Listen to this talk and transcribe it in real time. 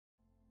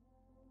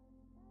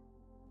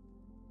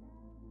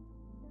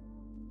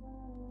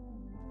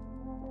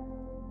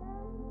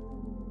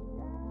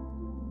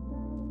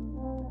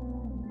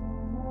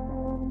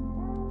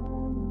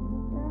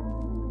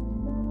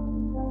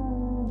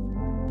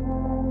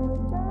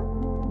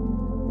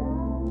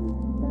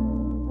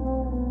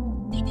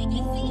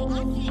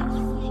I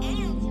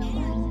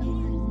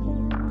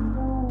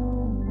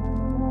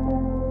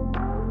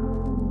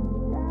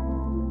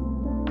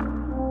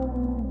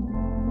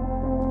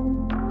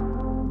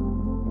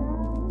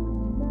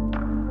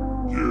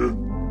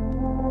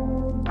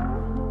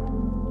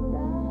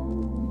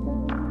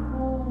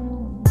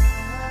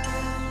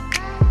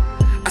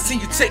seen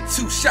you take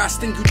 2 shots,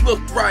 then you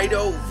looked right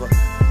over.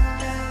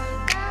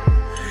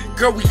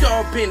 Girl, we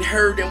all been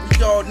hurt and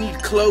we all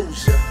need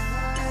closure.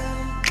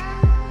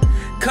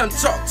 Come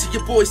talk to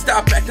your boy,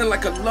 stop acting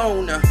like a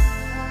loner.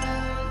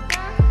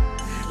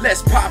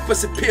 Let's pop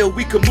us a pill,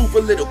 we can move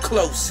a little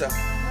closer.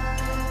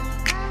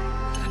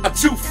 I'm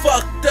too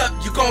fucked up,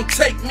 you gon'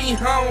 take me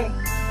home?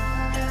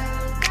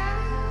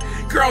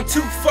 Girl, I'm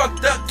too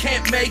fucked up,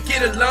 can't make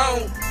it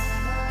alone.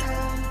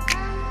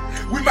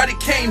 We might've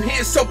came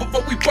here sober,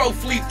 but we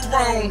both leave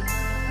thrown.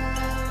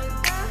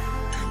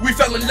 We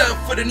fell in love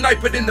for the night,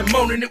 but in the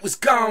morning it was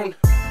gone.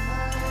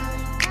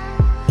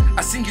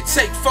 I seen you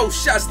take 4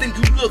 shots, then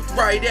you looked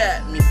right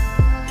at me.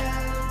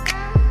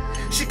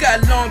 She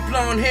got long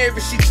blonde hair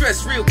and she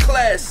dressed real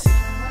classy.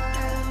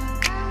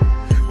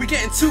 We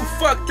getting too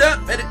fucked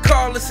up, better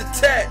call us a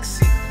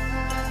taxi.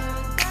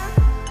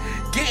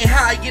 Getting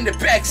high in the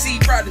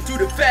backseat, riding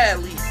through the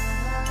valley.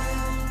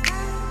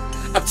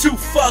 I'm too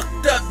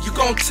fucked up, you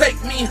gon' take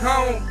me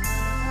home?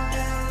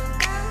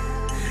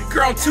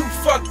 Girl, I'm too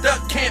fucked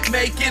up, can't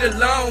make it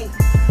alone.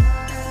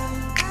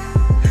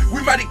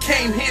 We might've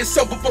came here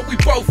sober, but we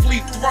both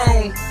leave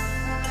thrown.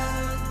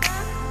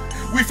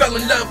 We fell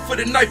in love for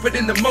the night, but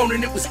in the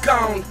morning it was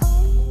gone.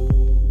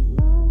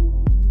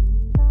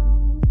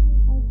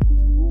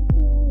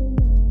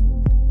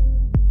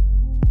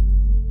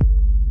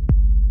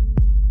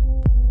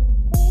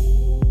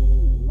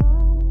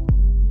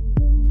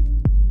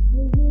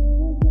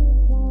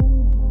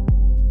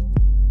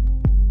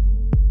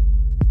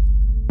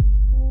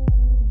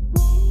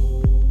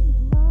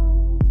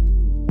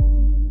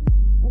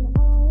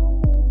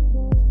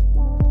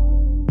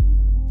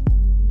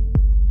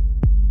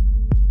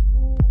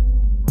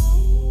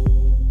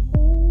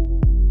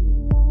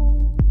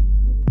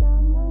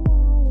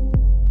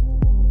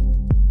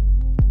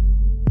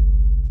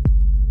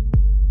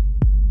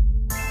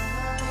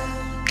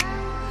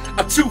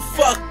 I'm too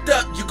fucked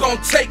up, you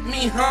gon' take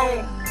me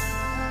home?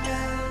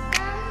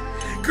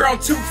 Girl, I'm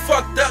too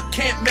fucked up,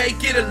 can't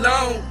make it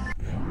alone.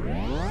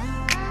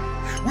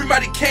 We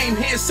might've came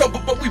here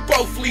sober, but we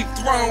both leave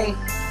thrown.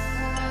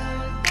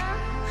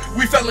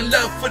 We fell in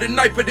love for the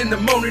night, but in the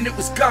morning it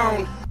was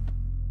gone.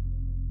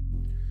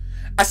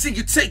 I seen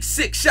you take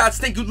 6 shots,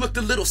 then you looked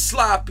a little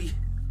sloppy.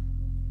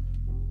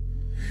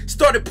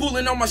 Started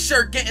pulling on my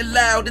shirt, getting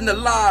loud in the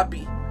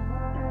lobby.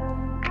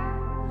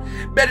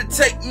 Better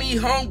take me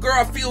home, girl,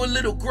 I feel a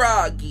little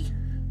groggy.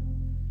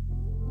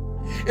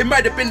 It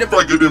might have been the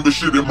Aganee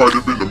shit, it might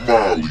have been the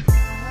Molly.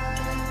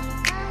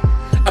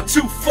 I'm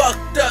too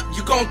fucked up,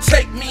 you gon'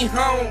 take me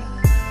home?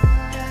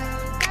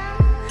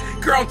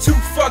 Girl, I'm too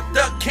fucked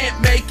up, can't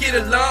make it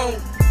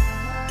alone.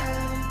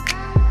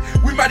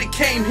 We might've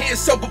came here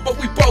sober, but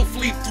we both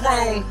leave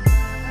thrown.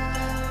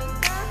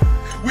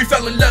 We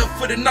fell in love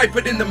for the night,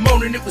 but in the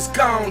morning it was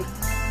gone.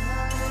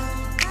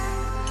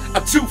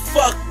 I'm too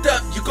fucked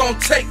up, you gon'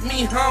 take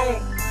me home?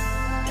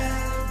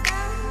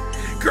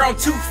 Girl, I'm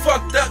too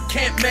fucked up,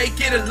 can't make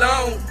it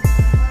alone.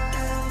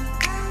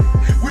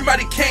 We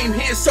might've came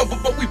here sober,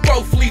 but we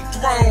both leave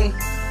thrown.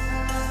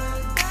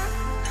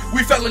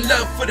 We fell in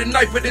love for the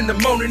night, but in the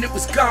morning it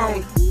was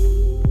gone.